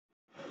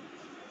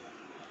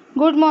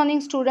Good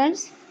morning,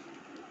 students.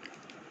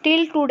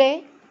 Till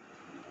today,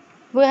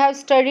 we have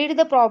studied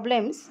the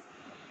problems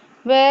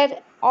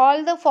where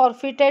all the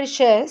forfeited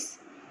shares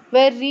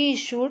were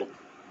reissued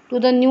to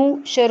the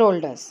new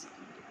shareholders.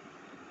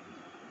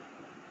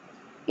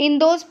 In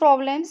those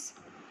problems,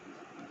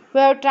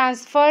 we have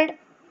transferred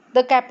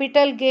the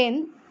capital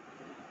gain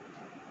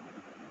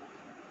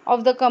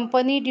of the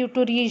company due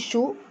to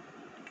reissue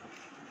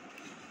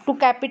to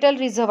capital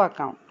reserve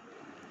account.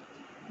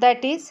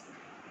 That is,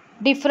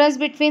 difference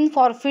between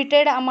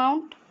forfeited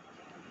amount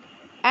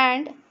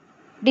and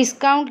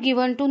discount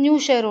given to new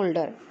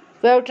shareholder.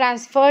 We have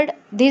transferred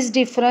this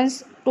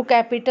difference to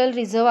capital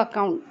reserve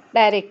account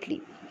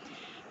directly.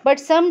 But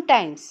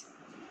sometimes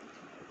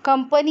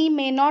company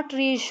may not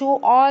reissue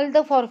all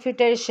the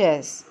forfeited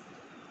shares.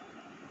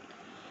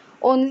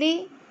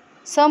 Only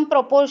some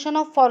proportion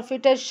of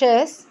forfeited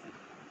shares,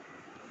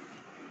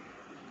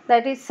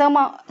 that is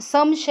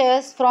some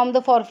shares from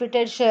the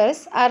forfeited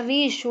shares, are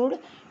reissued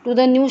to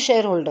the new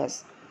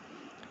shareholders.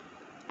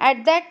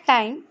 At that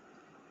time,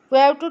 we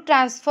have to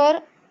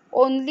transfer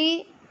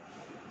only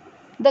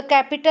the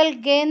capital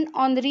gain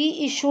on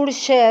reissued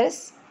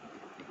shares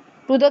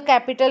to the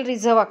capital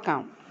reserve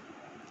account.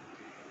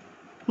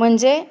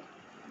 म्हणजे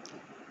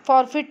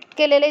forfeit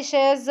केलेले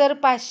shares जर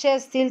 500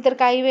 असतील तर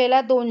काही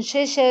वेळेला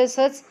 200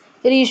 शेअर्सच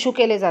रिइश्यू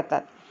केले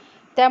जातात.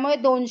 त्यामुळे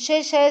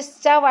 200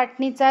 शेअर्सच्या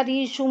वाटणीचा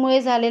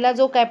रिइश्यूमुळे झालेला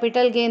जो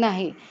कॅपिटल गेन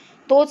आहे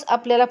तोच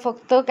आपल्याला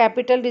फक्त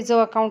कॅपिटल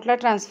रिझर्व्ह अकाउंटला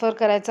ट्रान्सफर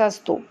करायचा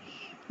असतो.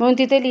 म्हणून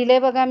तिथे लिहिले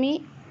बघा, मी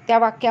त्या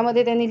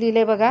वाक्यामध्ये त्यांनी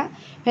लिहिले बघा,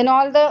 when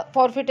all the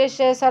forfeited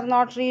shares are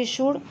not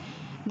रिइश्यूड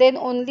then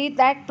only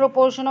that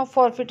proportion of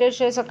forfeited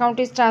shares account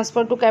is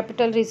transferred to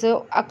capital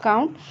reserve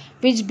account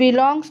which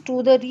belongs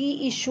to the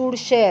reissued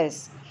shares.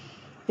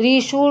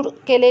 रिइश्यूड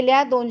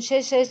केलेल्या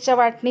 200 शेअर्सच्या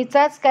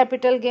वाटणीचाच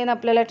कॅपिटल गेन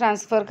आपल्याला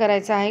ट्रान्सफर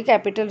करायचा आहे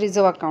कॅपिटल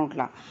रिझर्व्ह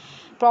अकाउंटला.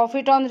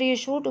 Profit on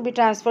रिइश्यू to be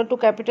transfer to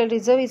capital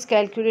reserve is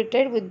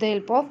calculated with the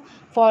help of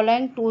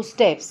following 2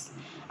 steps.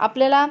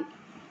 आपल्याला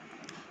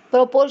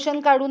proportion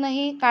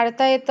काढूनही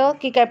काढता येतं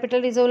की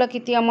कॅपिटल रिझर्व्हला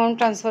किती अमाऊंट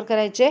ट्रान्सफर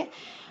करायचे,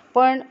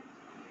 पण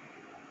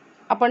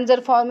आपण जर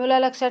फॉर्म्युला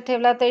लक्षात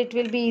ठेवला तर it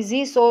will be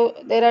easy. So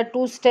there are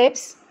 2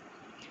 steps.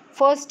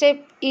 First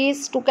step is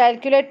to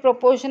calculate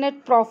proportionate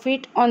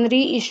profit on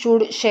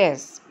reissued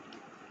shares.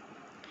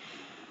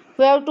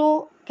 We have to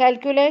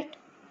calculate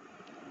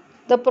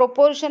the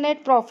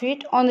proportionate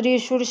profit on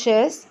reissued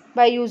shares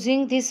by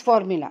using this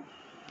formula.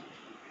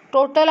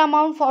 Total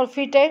amount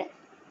forfeited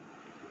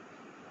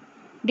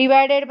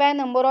divided by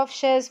number of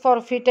shares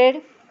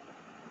forfeited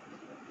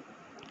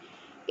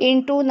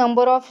into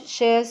number of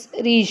shares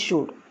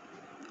reissued.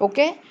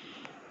 Okay,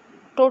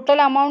 total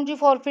amount ji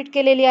forfeit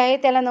केलेली आहे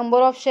त्याला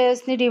number of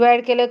शेअर्सनी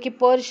divide केलं की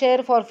per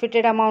share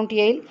forfeited amount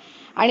येईल,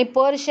 आणि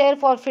per share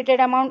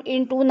forfeited amount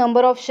into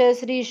number of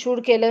shares रिइश्यूड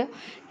केलं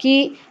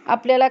की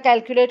आपल्याला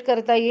कॅल्क्युलेट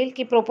करता येईल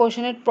की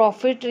प्रोपोर्शनेट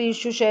प्रॉफिट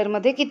रिइश्यू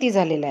शेअरमध्ये किती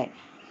झालेलं आहे.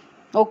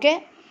 ओके,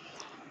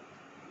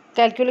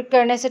 कॅल्क्युलेट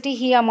करण्यासाठी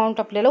ही अमाऊंट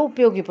आपल्याला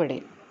उपयोगी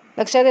पडेल.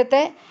 लक्षात येतं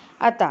आहे.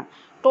 आता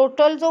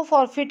टोटल जो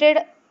फॉरफिटेड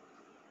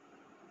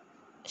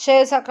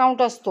शेअर्स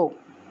अकाउंट असतो,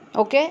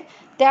 ओके,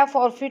 त्या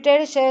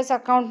फॉरफिटेड शेअर्स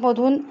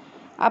अकाउंटमधून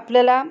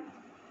आपल्याला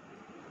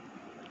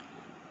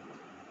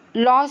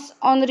लॉस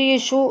ऑन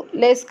रिइश्यू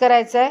लेस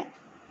करायचा आहे,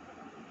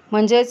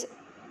 म्हणजेच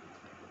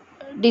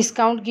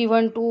discount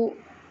given to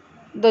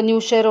the new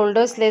share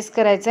holders less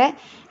करायचा आहे,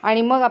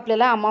 आणि मग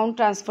आपल्याला amount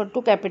transfer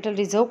to capital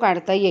reserve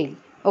काढता येईल.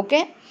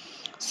 Okay,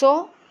 so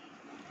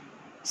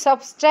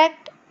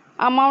subtract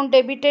amount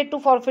debited to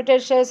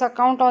forfeited shares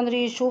account on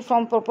रिइश्यू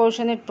from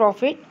proportionate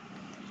profit.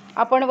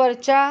 आपण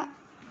वरच्या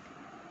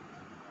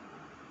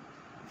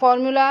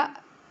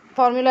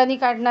फॉर्म्युलानी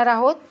काढणार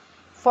आहोत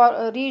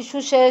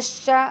रिइश्यू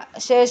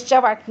शेअर्सच्या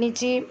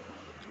वाटणीची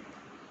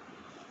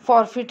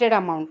फॉरफिटेड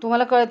अमाऊंट.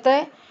 तुम्हाला कळतं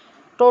आहे,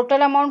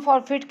 टोटल अमाऊंट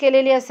फॉरफिट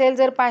केलेली असेल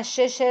जर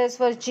 500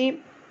 शेअर्सवरची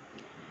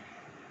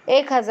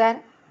 1000,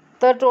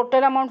 तर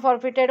total amount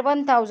forfeited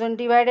 1000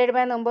 divided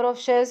by number of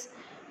shares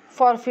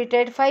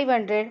forfeited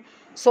 500.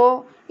 So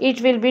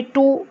it will be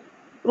 2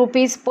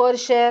 rupees per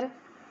share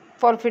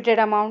forfeited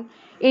amount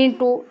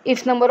into, if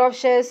number of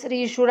shares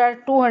reissued are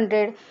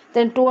 200,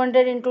 then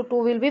 200 into 2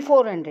 will be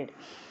 400.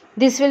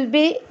 This will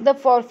be the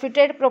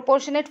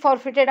proportionate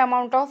forfeited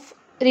amount of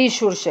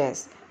reissued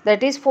shares,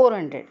 that is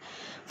 400.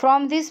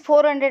 From this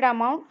 400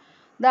 amount,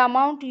 the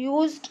amount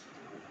used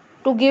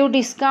to give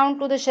discount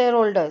to the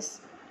shareholders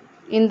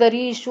in the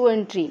reissue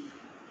entry,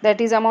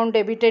 that is amount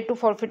debited to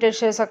forfeited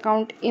shares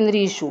account in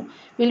reissue,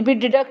 will be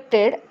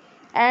deducted,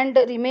 and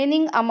the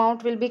remaining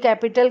amount will be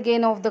capital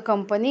gain of the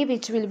company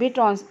which will be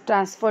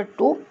transferred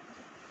to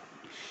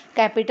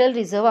capital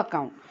reserve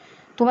account.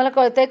 तुम्हाला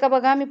कळतंय का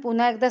बघा, मी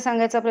पुन्हा एकदा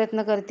सांगायचा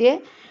प्रयत्न करते.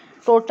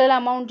 Total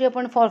amount जी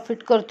आपण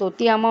फॉरफिट करतो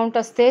ती अमाऊंट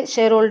असते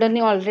शेअर होल्डरनी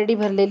ऑलरेडी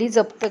भरलेली,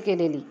 जप्त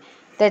केलेली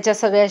त्याच्या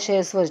सगळ्या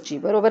शेअर्सवरची,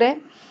 बरोबर आहे.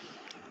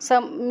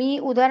 मी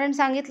उदाहरण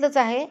सांगितलंच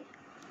आहे,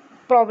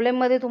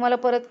 प्रॉब्लेममध्ये तुम्हाला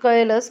परत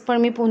कळेलच,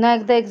 पण मी पुन्हा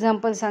एकदा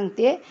एक्झाम्पल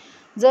सांगते.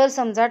 जर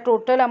समजा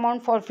टोटल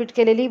अमाऊंट फॉरफिट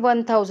केलेली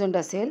 1000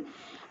 असेल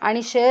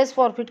आणि शेअर्स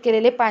फॉरफिट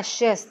केलेले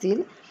 500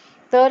 असतील,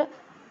 तर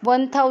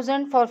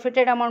 1000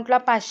 फॉर्फिटेड अमाऊंटला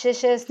 500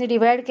 शेअर्सनी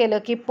डिवाइड केलं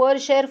की पर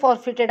शेअर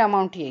फॉर्फिटेड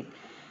अमाऊंट येईल,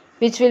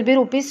 विच विल बी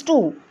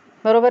 ₹2.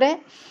 बरोबर आहे.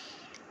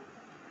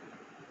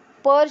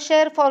 पर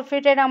शेअर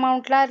फॉर्फिटेड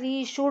अमाऊंटला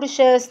रिइश्यूड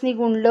शेअर्सनी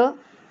गुणलं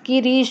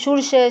की रिइश्यूड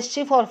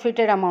शेअर्सची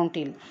फॉर्फिटेड अमाऊंट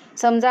येईल.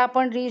 समजा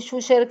आपण रिइश्यू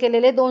शेअर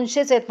केलेले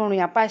 200च आहेत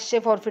म्हणूया. 500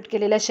 फॉर्फिट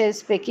केलेल्या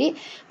शेअर्सपैकी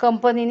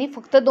कंपनीने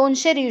फक्त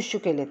 200 रिइश्यू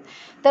केलेत.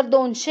 तर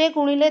 200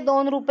 गुणिले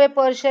 ₹2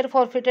 पर शेअर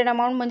फॉर्फिटेड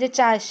अमाऊंट म्हणजे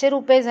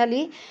 ₹400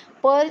 झाली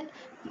पर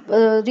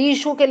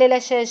रिइश्यू केलेल्या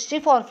शेअर्सची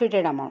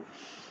फॉर्फिटेड अमाऊंट.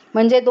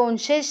 म्हणजे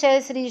 200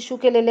 शेअर्स रिइश्यू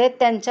केलेले आहेत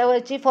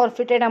त्यांच्यावरची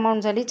फॉर्फिटेड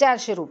अमाऊंट झाली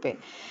 ₹400.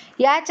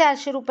 या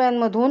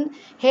 ₹400मधून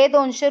हे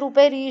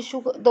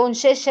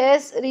 ₹200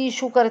 शेअर्स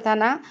रिइश्यू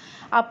करताना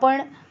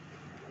आपण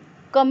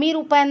कमी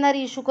रुपयांना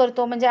रिइश्यू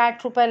करतो, म्हणजे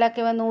 ₹8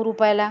 किंवा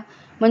 ₹9.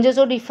 म्हणजे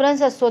जो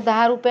डिफरन्स असतो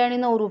 ₹10 आणि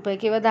 ₹9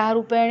 किंवा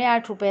 ₹10 आणि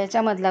 ₹8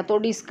 याच्यामधला तो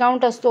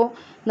डिस्काउंट असतो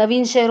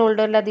नवीन शेअर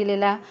होल्डरला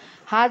दिलेला.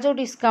 हा जो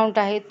डिस्काउंट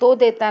आहे तो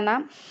देताना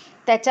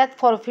त्याच्यात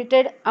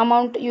फॉर्फिटेड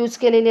अमाऊंट यूज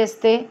केलेली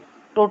असते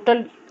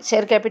टोटल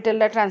शेअर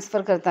कॅपिटलला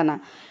ट्रान्सफर करताना.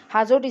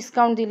 हा जो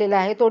डिस्काउंट दिलेला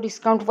आहे तो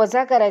डिस्काउंट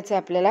वजा करायचा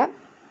आहे आपल्याला,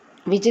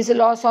 विच इज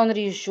लॉस ऑन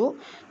रिइश्यू.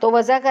 तो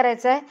वजा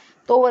करायचा आहे.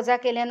 तो वजा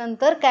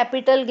केल्यानंतर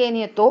कॅपिटल गेन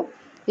येतो,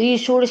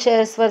 रिइश्यूड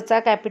शेअर्सवरचा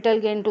capital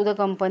gain to the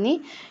company,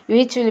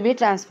 which will be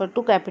transfer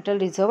to capital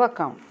reserve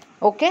account.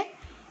 Okay,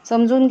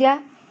 समजून घ्या.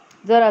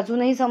 जर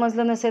अजूनही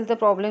समजलं नसेल तर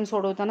प्रॉब्लेम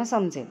सोडवताना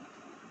समजेल.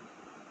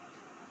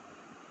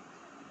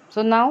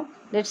 सो now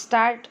let's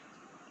start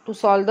to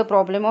solve the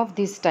problem of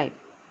this type.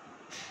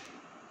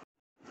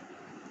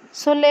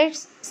 So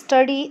let's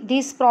study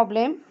this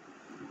problem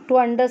to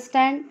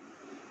understand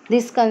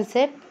this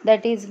concept,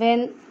 that is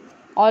when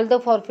all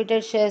the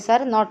forfeited shares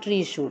are not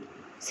reissued.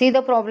 See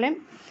the problem.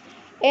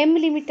 M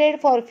Limited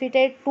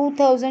forfeited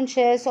 2000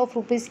 shares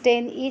of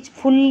 ₹10 each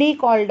fully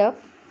called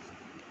up,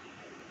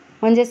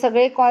 म्हणजे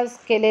सगळे calls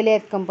केलेले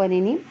आहेत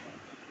कंपनीने.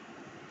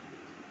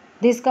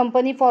 This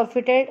company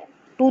forfeited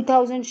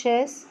 2000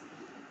 shares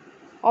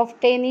of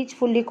 10 each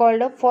fully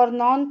called up for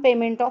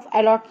non-payment of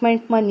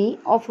allotment money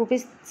of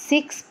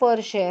 ₹6 per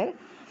share,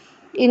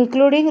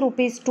 including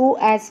 ₹2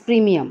 as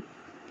premium.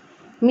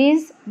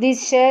 Means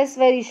these shares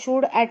were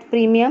issued at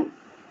premium.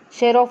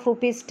 Share of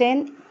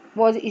 ₹10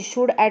 was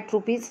issued at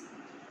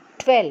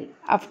 ₹12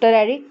 after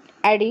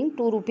adding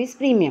 ₹2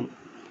 premium.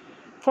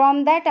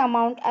 From that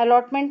amount,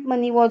 allotment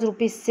money was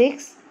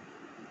 ₹6,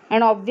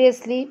 and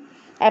obviously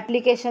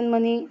application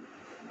money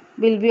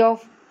will be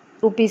of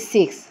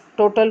 ₹6,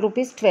 total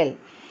 ₹12.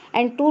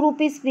 And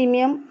 ₹2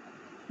 premium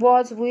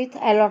was with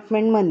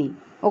allotment money.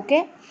 Okay,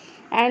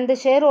 and the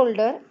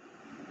shareholder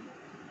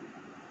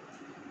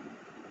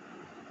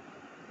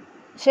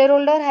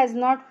has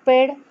not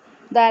paid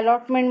the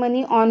allotment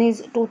money on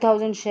his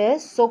 2000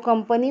 shares, so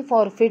company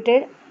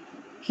forfeited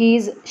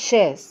his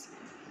shares.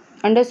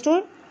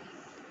 Understood?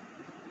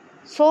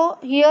 So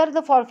here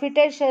the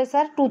forfeited shares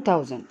are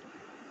 2000.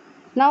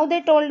 Now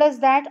they told us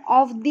that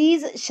of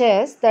these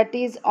shares,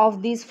 that is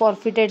of these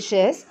forfeited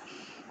shares,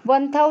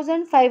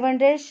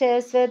 1500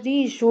 shares were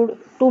reissued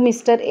to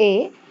Mr.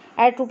 A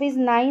at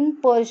 ₹9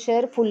 per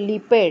share fully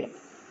paid.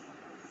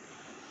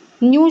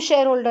 New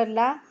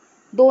शेअरहोल्डरला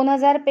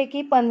 2000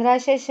 पैकी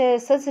 1500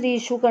 शेअर्सच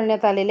रिइश्यू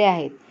करण्यात आलेले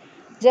आहेत.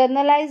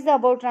 Generalized the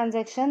about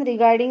transaction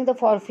regarding the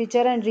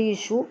forfeiture and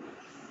रिइश्यू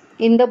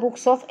in the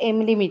books of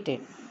M limited.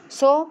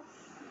 So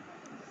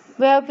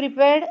we have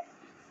prepared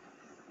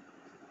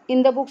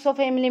in the books of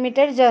M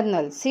Limited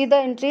journal. See the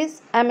entries.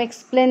 I am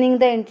explaining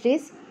the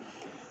entries.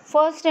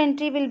 First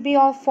entry will be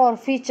of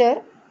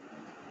forfeiture,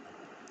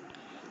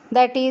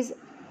 that is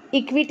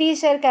equity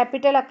share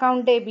capital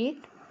account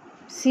debit.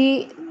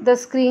 See the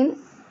screen.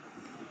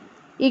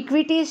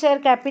 Equity share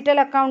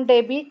capital account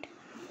debit.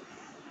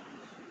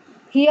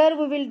 Here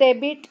we will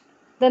debit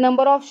the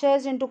number of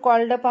shares into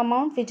called up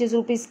amount, which is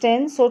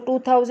 ₹10. So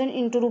 2000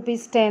 into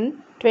 ₹10,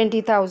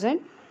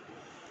 20,000.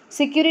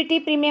 Security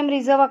premium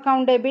reserve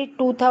account debit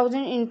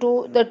 2000 into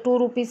the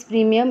 ₹2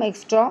 premium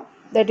extra,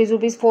 that is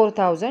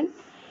 ₹4,000.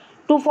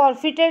 To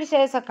forfeited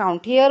shares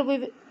account, here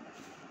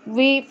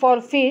we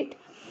forfeit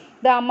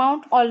the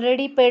amount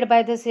already paid by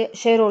the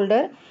shareholder,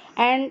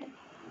 and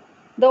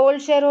the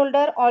old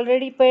shareholder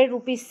already paid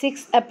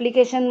 ₹6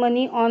 application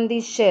money on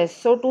these shares.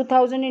 So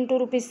 2000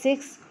 into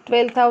 ₹6,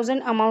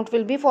 12,000 amount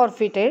will be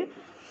forfeited.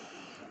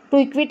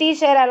 To equity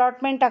share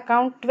allotment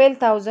account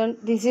 12,000,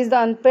 this is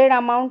the unpaid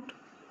amount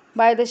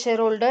by the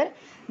shareholder,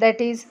 that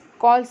is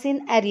calls in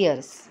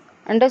arrears.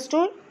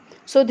 Understood?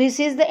 So this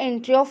is the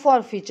entry of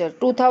forfeiture.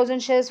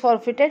 2000 shares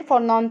forfeited for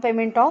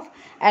non-payment of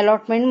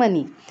allotment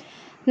money.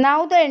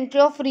 Now the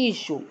entry of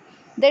reissue.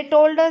 They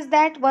told us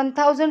that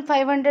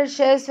 1500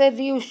 shares were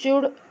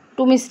reissued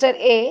to Mr.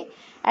 A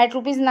at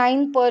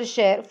 ₹9 per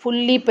share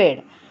fully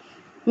paid.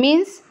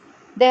 Means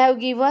they have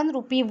given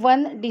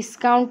 ₹1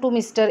 discount to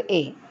Mr.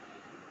 A.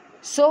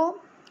 So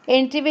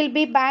entry will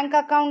be bank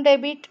account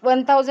debit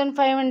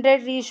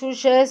 1500 reissued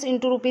shares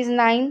into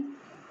 ₹9,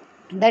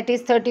 that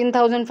is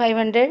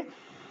 13,500.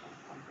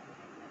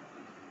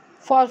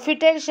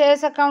 फॉर्फिटेड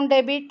shares account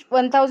debit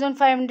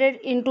 1500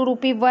 into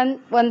 ₹1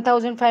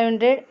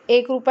 1500.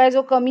 ₹1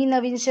 जो कमी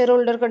नवीन share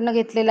होल्डरकडनं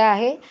घेतलेला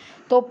आहे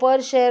तो पर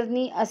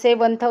शेअरनी असे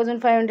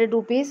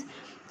 ₹1500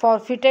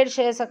 फॉर्फिटेड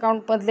shares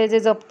अकाउंटमधले जे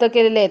जप्त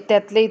केलेले आहेत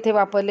त्यातले इथे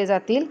वापरले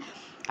जातील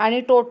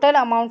आणि total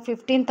amount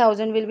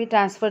 15,000 will be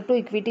transfer to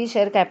equity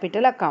share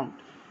capital account.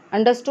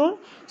 Understood?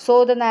 So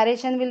the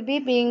narration will be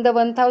being the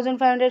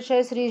 1500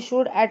 shares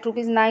reissued at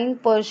 ₹9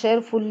 per share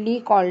fully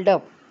called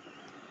up.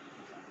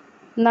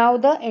 Now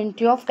the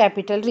entry of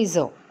capital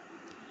reserve.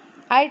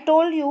 I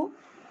told you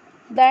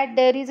that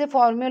there is a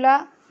formula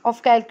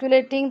of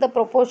calculating the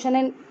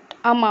proportionate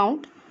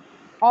amount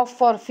of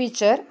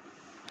forfeiture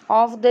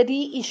of the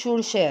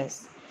reissued shares.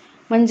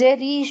 म्हणजे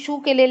रिइश्यू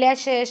केलेल्या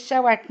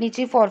शेअर्सच्या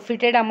वाटणीची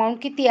फॉर्फिटेड amount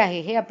किती आहे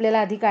हे आपल्याला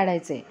आधी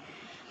काढायचं आहे.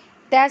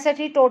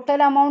 त्यासाठी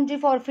टोटल अमाऊंट जी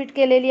फॉर्फिट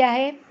केलेली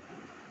आहे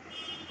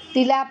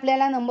तिला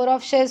आपल्याला नंबर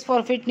ऑफ शेअर्स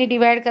फॉर्फिटनी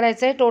डिवाइड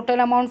करायचं आहे. Total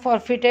amount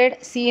फॉर्फिटेड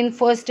C in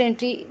first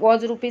entry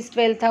was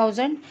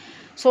 ₹12,000.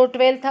 So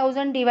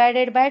 12,000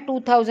 divided by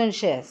 2,000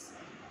 shares.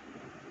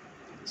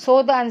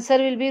 So the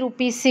answer will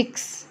be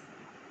 ₹6.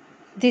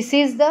 This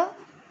is the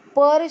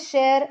per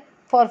share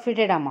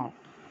फॉर्फिटेड amount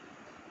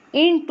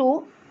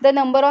into the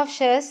number of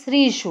shares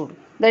रिइश्यूड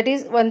that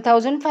is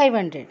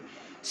 1,500.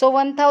 So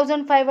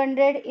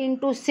 1,500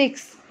 into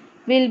 6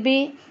 will be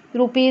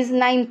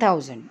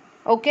 ₹9,000.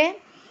 Okay,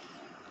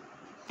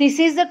 this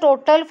is the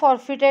total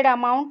forfeited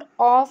amount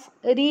of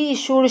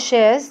reissued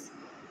shares,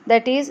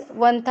 that is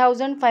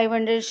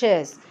 1,500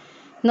 shares.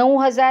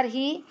 9,000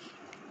 ही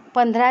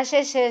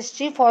 1,500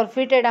 शेअर्सची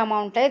फॉर्फिटेड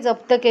amount आहे,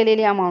 जप्त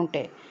केलेली amount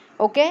आहे.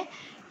 Okay,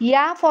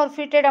 या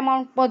फॉर्फिटेड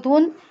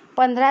अमाऊंटमधून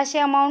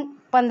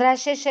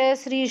 1,500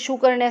 shares रिइश्यू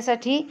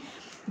करण्यासाठी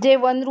जे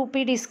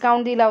 ₹1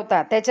 discount दिला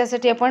होता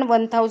त्याच्यासाठी आपण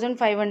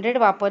 1,500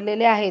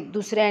 वापरलेले आहेत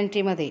दुसऱ्या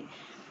एंट्रीमध्ये.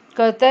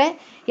 कळतं आहे?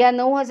 या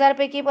 9,000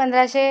 पैकी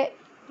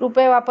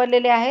 ₹1,500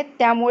 वापरलेले आहेत,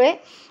 त्यामुळे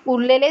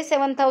उरलेले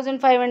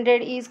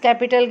 7,500 is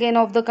capital gain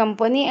of the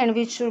company and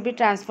which should be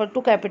transfer to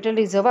capital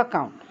reserve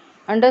account.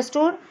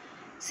 Understood?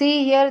 See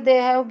here they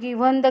have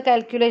given the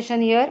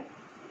calculation here.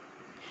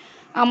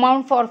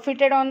 Amount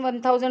फॉर्फिटेड on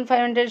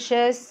 1,500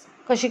 shares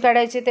कशी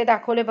काढायची ते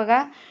दाखवले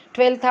बघा.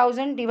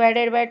 12,000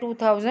 डिवायडेड बाय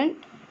 2,000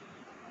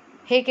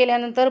 हे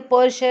केल्यानंतर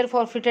पर शेअर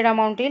फॉर्फिटेड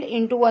अमाऊंट येईल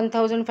into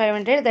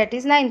 1,500 that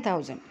is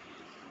 9,000.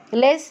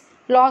 Less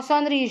loss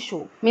on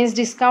reissue means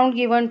discount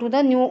given to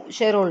the new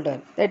shareholder,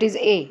 that is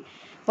A,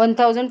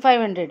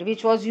 1,500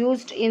 which was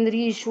used in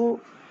reissue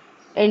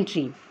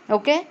entry.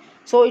 Okay,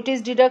 so it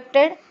is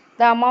deducted.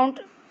 The amount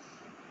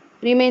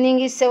remaining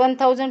is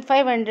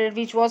 7,500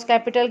 which was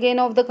capital gain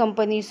of the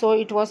company, so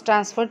it was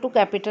transferred to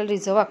capital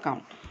reserve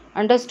account.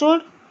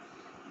 Understood?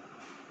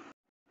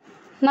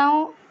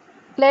 Now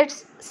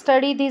let's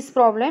study this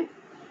problem.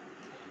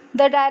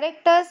 The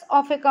directors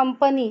of a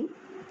company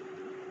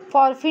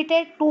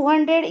forfeited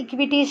 200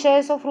 equity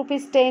shares of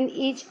 ₹10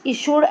 each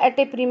issued at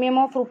a premium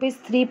of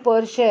 ₹3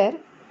 per share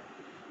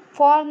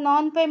for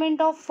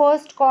non-payment of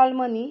first call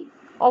money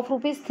of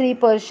 ₹3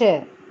 per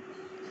share.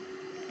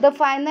 The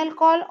final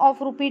call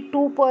of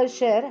 ₹2 per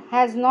share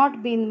has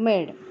not been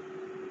made.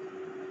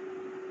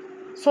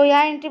 So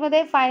या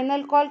एंट्रीमध्ये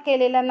final call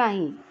केलेला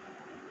नाही.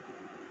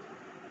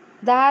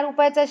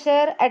 ₹10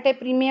 share at a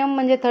premium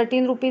म्हणजे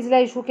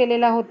 ₹13 issue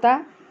केलेला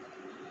होता.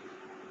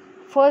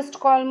 First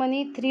call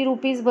money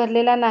 ₹3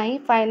 भरलेला नाही.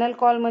 Final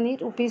call money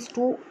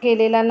 ₹2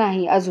 केलेला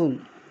नाही अजून.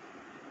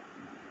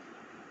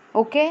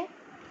 Okay,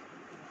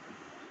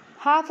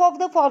 half of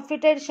the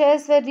फॉर्फिटेड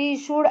shares were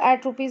रिइश्यूड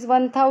at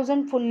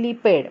 ₹1,000 fully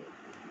paid.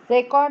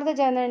 Record the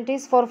journal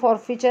entries for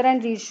फॉर्फिचर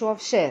and रिइश्यू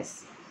of shares.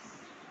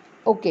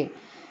 Okay,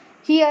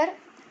 here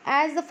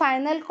as the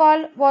final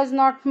call was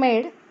not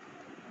made,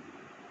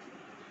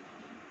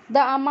 the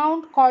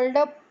amount called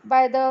up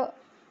by the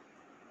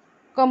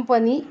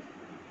company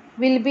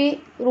will be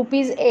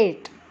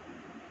 ₹8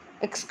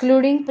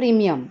 excluding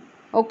premium.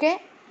 Okay,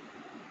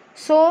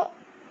 so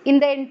in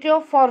the entry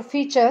of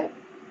forfeiture,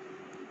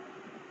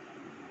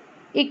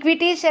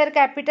 equity share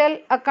capital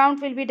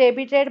account will be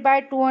debited by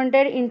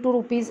 200 into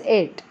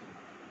 ₹8.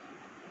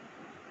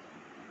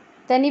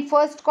 त्यांनी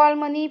first call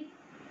money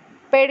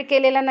paid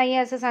केलेला नाही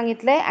आहे असं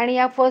सांगितलं आहे आणि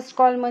या first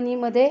call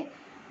मनीमध्ये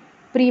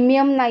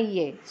premium नाही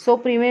आहे. सो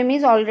premium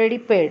is already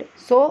paid.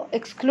 So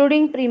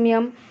excluding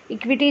premium,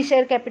 equity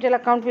share capital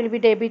account will be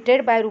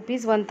debited bye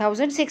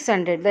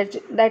 ₹1,600.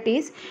 That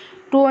is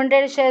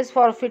 200 shares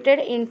forfeited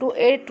into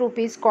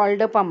 ₹8 called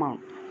up amount.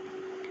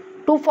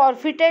 To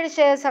forfeited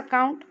shares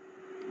account,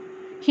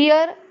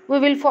 here we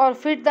will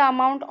forfeit the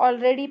amount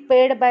already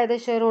paid by the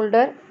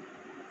shareholder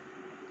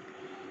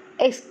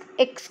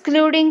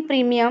excluding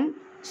premium.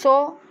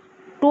 So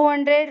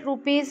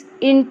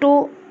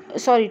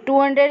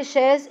 200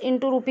 shares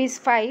into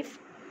 ₹5.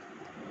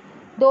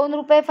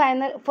 ₹2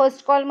 final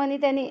first call money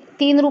त्यांनी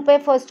 ₹3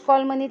 first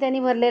call money त्यांनी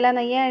भरलेला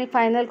नाही आहे आणि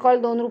final call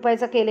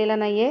 ₹2चा केलेला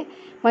नाही आहे.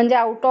 म्हणजे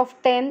आउट ऑफ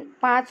 10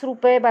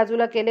 ₹5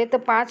 बाजूला केले तर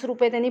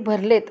 ₹5 त्यांनी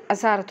भरलेत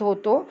असा अर्थ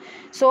होतो.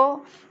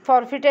 सो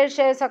फॉर्फिटेड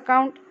shares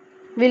account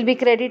will be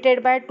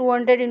credited bye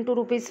 200 into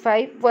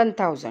 ₹5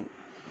 1,000.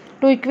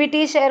 To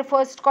equity share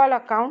first call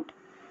account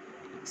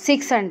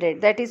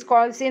 600, that is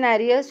calls in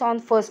arrears on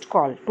first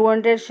call.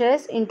 200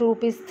 shares into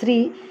rupees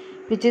 3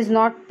 which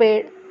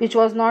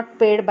was not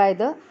paid by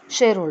the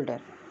shareholder.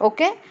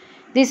 Okay,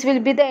 this will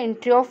be the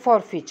entry of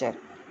forfeiture.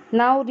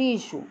 Now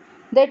reissue.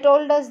 They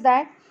told us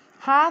that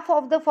half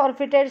of the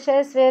forfeited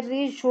shares were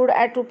reissued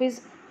at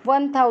rupees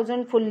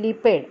 1000 fully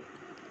paid.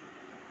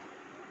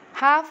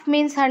 Half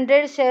means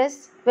 100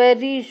 shares were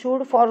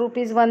reissued for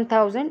rupees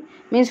 1000,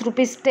 means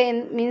rupees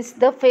 10 means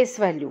the face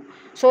value.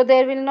 So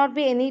there will not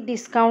be any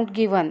discount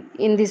given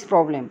in this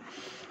problem.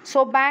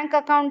 So bank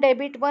account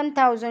debit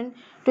 1000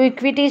 to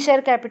equity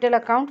share capital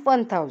account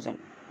 1000.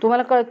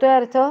 तुम्हाला कळतोय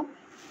अर्थ?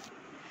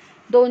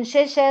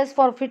 200 shares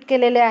forfeit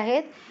केलेले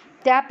आहेत,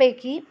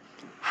 त्यापैकी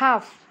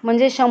half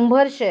म्हणजे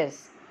 100 shares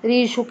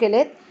रिइश्यू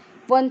केलेत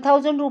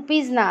 1000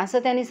 rupees ना, असं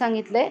त्यांनी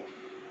सांगितलंय.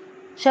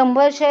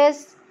 100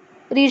 शेअर्स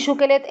रिइश्यू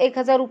केलेत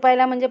 1000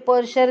 रुपयाला, म्हणजे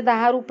पर शेअर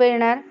 10 रुपये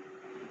येणार.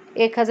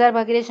 1000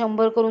 भागिले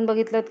 100 करून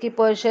बघितलं की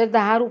पर शेअर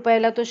 10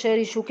 रुपयाला तो शेअर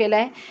इश्यू केला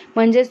आहे,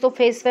 म्हणजेच तो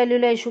फेस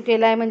व्हॅल्यूला इश्यू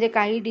केला आहे, म्हणजे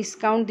काही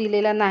डिस्काउंट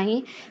दिलेला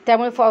नाही.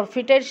 त्यामुळे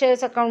फॉरफिटेड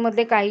शेअर्स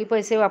अकाउंटमधले काही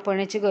पैसे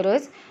वापरण्याची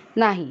गरज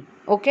नाही.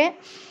 Okay,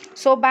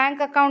 so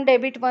bank account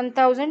debit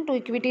 1000 to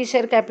equity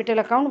share capital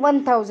account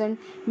 1000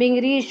 Bing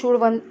रिइश्यूड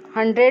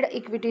 100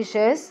 equity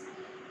shares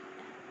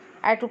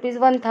at rupees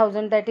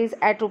 1000, that is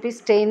at rupees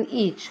 10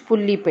 each,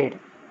 fully paid.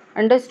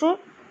 Understood?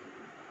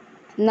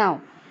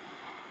 Now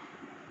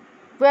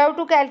we have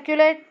to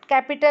calculate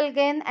capital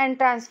gain and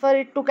transfer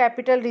it to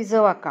capital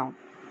reserve account.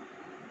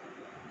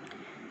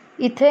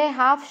 इथे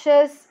half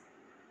shares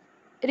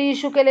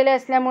रिइश्यू केलेले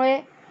असल्यामुळे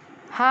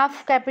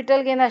half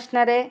capital gain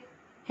असणार आहे,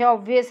 हे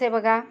obvious आहे.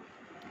 बघा,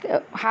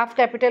 half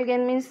capital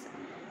gain means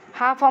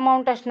half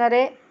amount असणार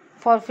आहे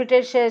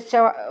forfeited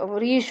शेअर्सच्या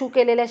रिइश्यू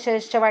केलेल्या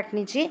शेअर्सच्या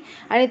वाटणीची,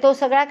 आणि तो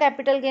सगळा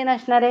कॅपिटल गेन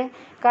असणार आहे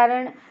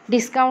कारण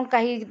डिस्काउंट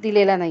काही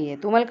दिलेला नाही आहे.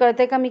 तुम्हाला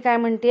कळते का मी काय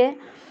म्हणते आहे?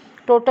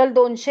 टोटल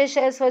 200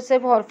 शेअर्सवरचे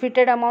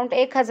फॉरफिटेड अमाऊंट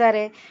 1000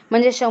 आहे,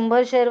 म्हणजे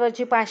 100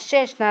 शेअरवरची 500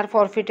 असणार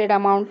फॉरफिटेड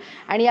अमाऊंट,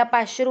 आणि या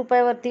 500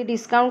 रुपयावरती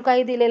डिस्काउंट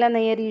काही दिलेला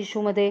नाही आहे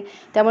रिइश्यूमध्ये,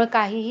 त्यामुळे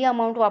काहीही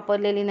अमाऊंट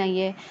वापरलेली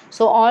नाही आहे.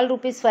 So all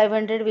rupees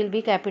 500 will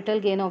be capital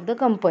gain of the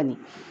company.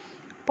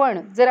 पण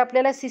जर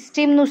आपल्याला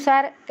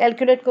सिस्टीमनुसार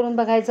कॅल्क्युलेट करून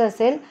बघायचं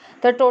असेल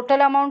तर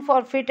total amount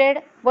forfeited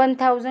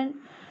 1000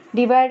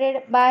 divided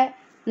by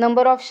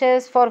number of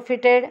shares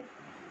forfeited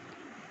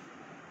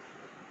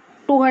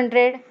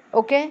 200.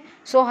 Okay,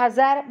 सो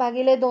 1000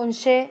 भागिले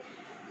 200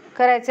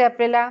 करायचे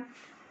आपल्याला,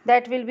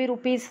 that will be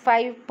rupees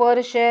 5 per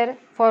share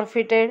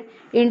forfeited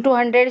into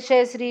 100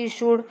 shares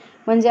रिइश्यूड,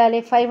 म्हणजे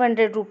आले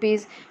 500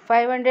 रुपीज.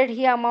 500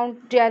 ही अमाऊंट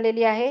जी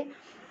आलेली आहे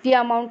ती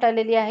अमाऊंट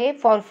आलेली आहे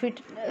फॉरफिट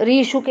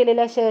रिइश्यू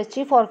केलेल्या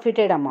शेअर्सची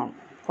forfeited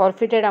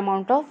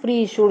amount of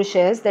रिइश्यूड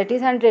shares, that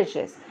is 100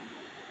 shares.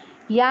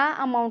 या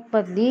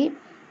अमाऊंटमधली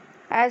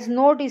as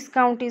no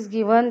discount is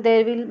given,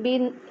 there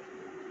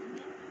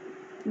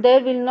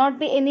will not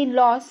be any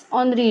loss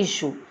on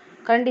रिइश्यू,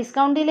 कारण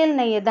डिस्काउंट दिलेलं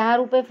नाही आहे. 10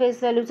 रुपये फेस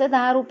व्हॅल्यूचं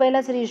 10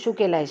 रुपयालाच रिइश्यू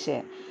केला आहे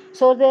share.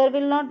 So there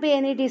will not be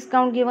any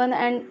discount given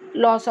and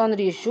loss on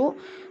रिइश्यू.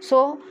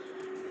 So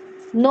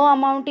no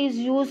amount is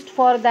used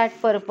for that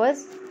purpose.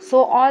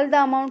 So all the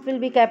amount will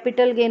be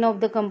capital gain of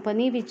the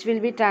company, which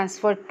will be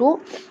transferred to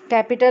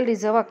capital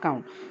reserve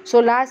account. So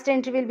last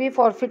entry will be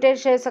forfeited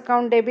shares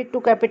account debit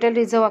to capital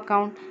reserve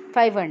account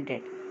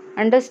 500.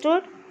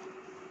 Understood?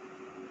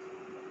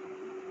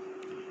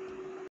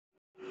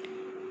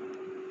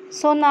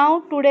 So now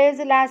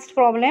today's last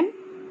problem.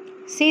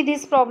 See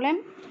this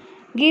problem.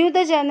 Give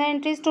the journal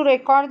entries to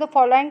record the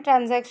following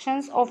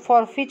transactions of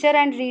forfeiture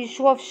and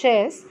reissue of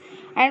shares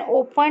and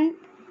open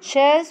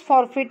shares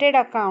forfeited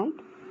account.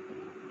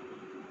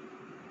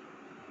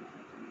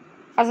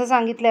 असं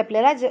सांगितलं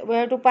आपल्याला. We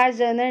have to pass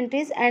journal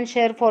entries and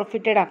share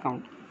forfeited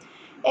account.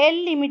 L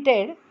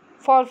limited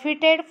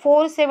forfeited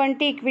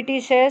 470 equity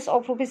shares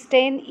of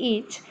 ₹10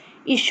 each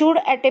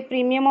issued at a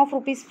premium of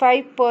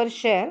 ₹5 per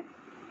share.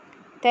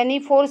 त्यांनी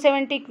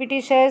 470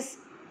 equity shares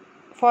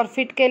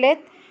forfeit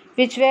केलेत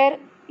विच wear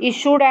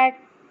issued at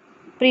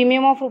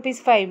premium of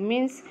 ₹5,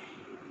 means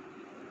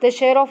the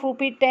share of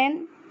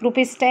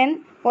 ₹10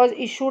 was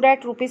issued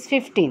at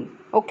 ₹15.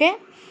 Okay,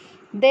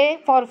 they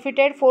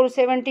forfeited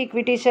 470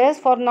 equity shares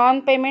for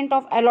non-payment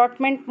of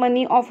allotment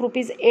money of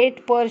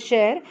 ₹8 per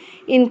share,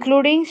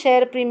 including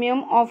share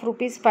premium of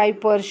 ₹5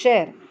 per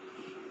share.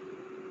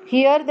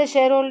 Here the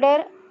shareholder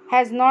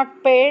has not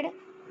paid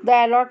the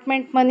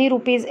allotment money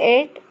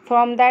 ₹8.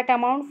 From that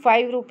amount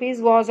 5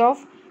 rupees was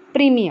of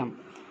premium,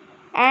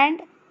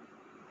 and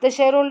the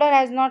shareholder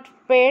has not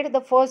paid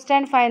the first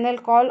and final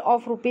call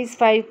of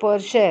 ₹5 per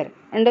share.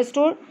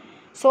 Understood?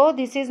 So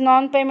this is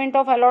non-payment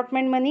of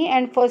allotment money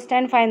and first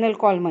and final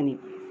call money.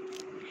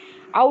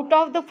 Out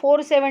of the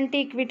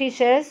 470 equity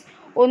shares,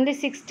 only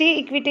 60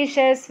 equity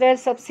shares were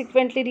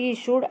subsequently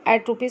reissued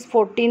at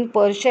 ₹14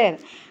 per share.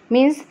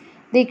 Means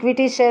the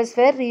equity shares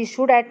were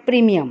reissued at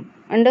premium.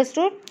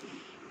 Understood?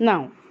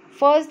 Now,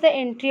 first the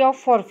entry of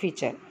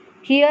forfeiture.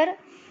 Here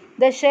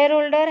the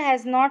shareholder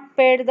has not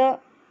paid the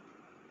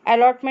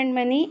allotment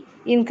money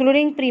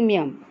including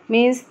premium,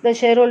 means the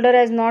shareholder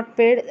has not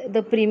paid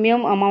the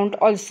premium amount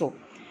also.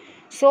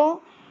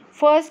 So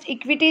first,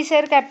 equity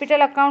share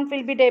capital account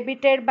will be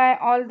debited by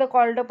all the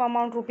called up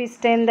amount rupees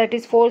 10, that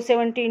is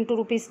 470 into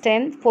rupees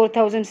 10,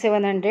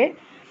 4700.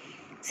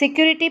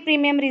 Security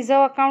premium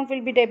reserve account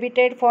will be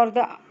debited for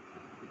the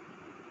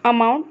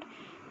amount,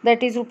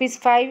 that is rupees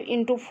 5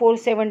 into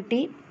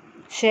 470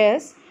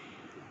 shares,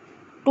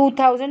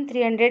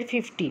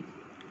 2350.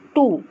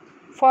 2.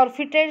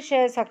 Forfeited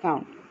shares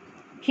account.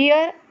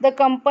 Here the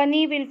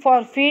company will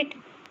forfeit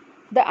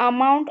the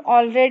amount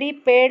already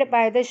paid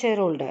by the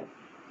shareholder.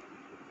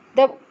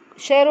 The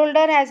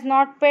shareholder has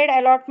not paid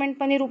allotment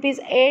money rupees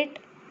 8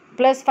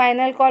 plus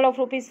final call of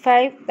rupees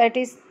 5, that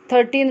is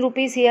 13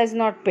 rupees he has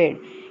not paid.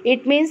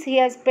 It means he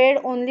has paid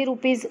only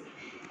rupees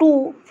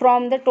 2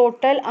 from the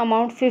total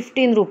amount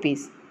 15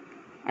 rupees.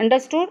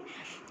 Understood?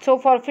 So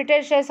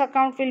forfeited shares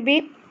account will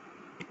be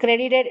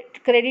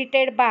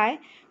credited by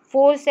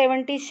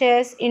 470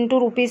 shares into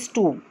rupees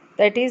 2,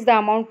 that is the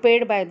amount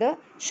paid by the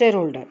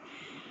shareholder.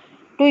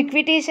 To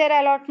equity share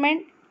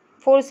allotment,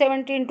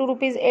 470 into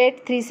rupees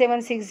 8,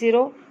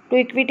 3760. To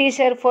equity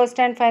share first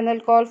and final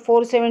call,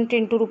 470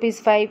 into rupees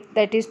 5,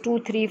 that is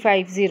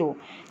 2350.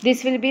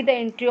 This will be the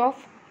entry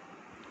of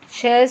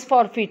shares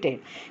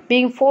forfeited,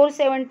 being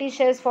 470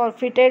 shares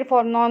forfeited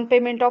for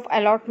non-payment of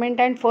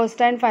allotment and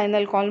first and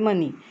final call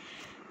money.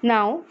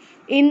 Now,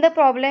 in the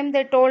problem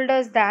they told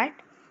us that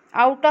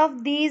out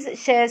of these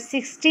shares,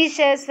 60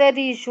 shares were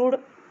reissued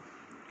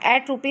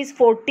at rupees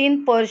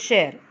 14 per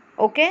share.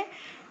 Okay,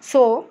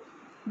 so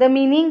the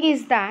meaning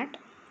is that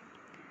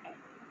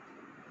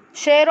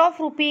share of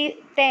rupees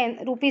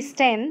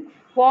 10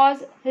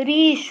 was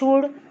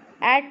reissued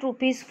at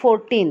rupees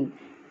 14,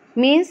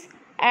 means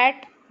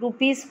at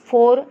rupees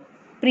 4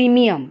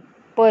 premium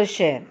per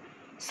share.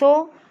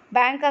 So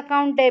bank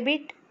account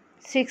debit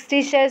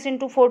 60 shares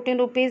into 14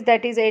 rupees,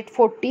 that is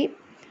 840.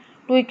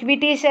 To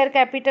equity share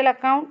capital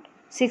account,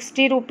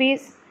 60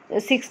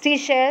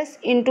 shares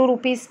into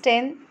rupees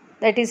 10,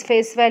 that is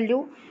face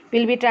value,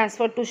 will be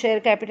transferred to share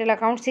capital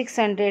account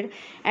 600,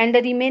 and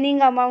the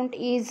remaining amount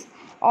is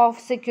of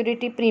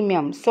security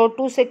premium. So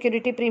to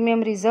security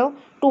premium reserve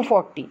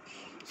 240.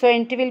 So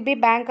entry will be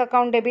bank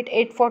account debit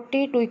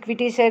 840, to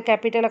equity share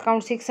capital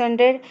account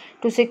 600,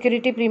 to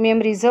security premium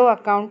reserve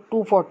account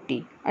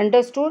 240.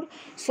 Understood?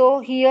 So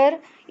here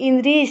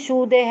in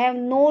reissue they have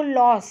no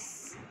loss.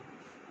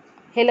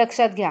 हे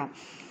लक्षात घ्या.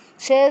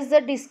 Shares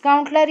जर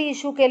डिस्काउंटला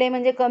रिइश्यू केले,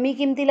 म्हणजे कमी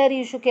किमतीला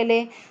रिइश्यू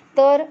केले,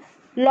 तर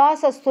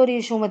loss असतो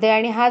रिइश्यूमध्ये,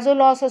 आणि हा जो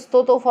लॉस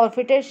असतो तो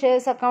फॉर्फिटेड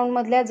शेअर्स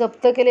अकाउंटमधल्या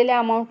जप्त केलेल्या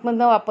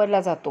अमाऊंटमधनं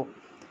वापरला जातो.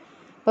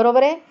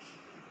 बरोबर आहे.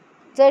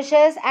 जर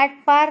शेअर्स ॲट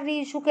पार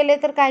रिइश्यू केले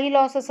तर काही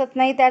लॉस असत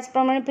नाही.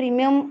 त्याचप्रमाणे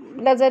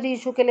प्रीमियमला जर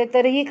रिइश्यू केले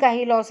तरीही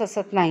काही लॉस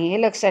असत नाही.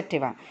 हे लक्षात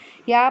ठेवा.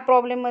 या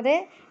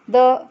प्रॉब्लेममध्ये the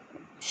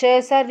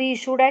shares are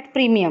रिइश्यूड at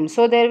premium,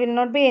 so there will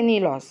not be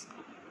any loss.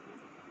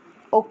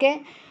 Okay.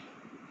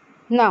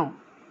 Now,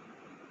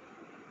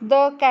 the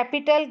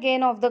capital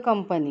gain of the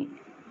company.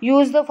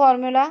 Use the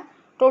formula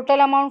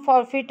total amount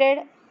forfeited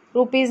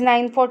rupees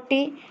 940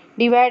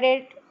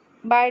 divided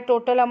by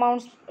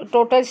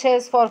total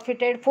shares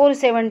forfeited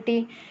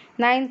 470.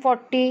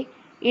 940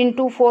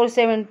 into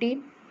 470,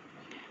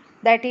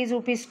 that is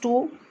rupees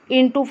 2,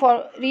 into for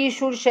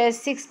reissued shares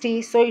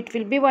 60, so it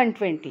will be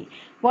 120.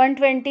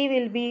 120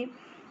 will be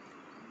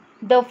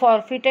the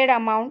forfeited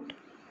amount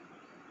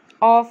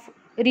of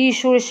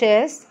रिइश्यूड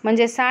shares,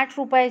 म्हणजे 60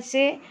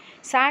 रुपयाचे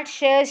 60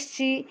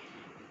 शेअर्सची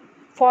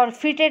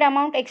फॉर्फिटेड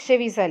amount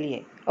 120 आली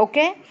आहे.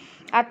 Okay.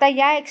 आता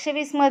या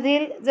 120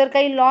 मधील जर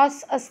काही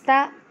लॉस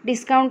असता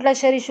डिस्काउंटला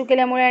शेअर इश्यू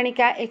केल्यामुळे आणि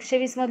त्या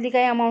 120 मधली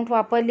काही अमाऊंट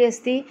वापरली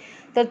असती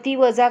तर ती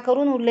वजा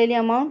करून उरलेली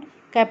अमाऊंट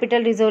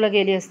कॅपिटल रिझर्वला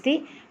गेली असती.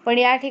 पण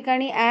या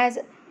ठिकाणी as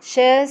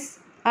shares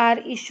are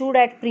issued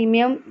at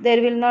premium there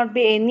will not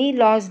be any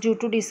loss due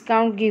to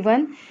discount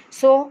given.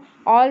 So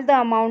all the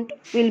amount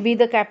will be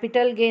the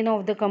capital gain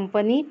of the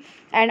company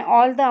and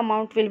all the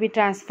amount will be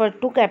transferred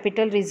to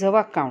capital reserve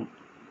account.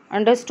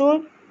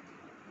 Understood?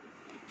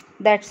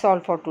 That's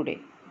all for today.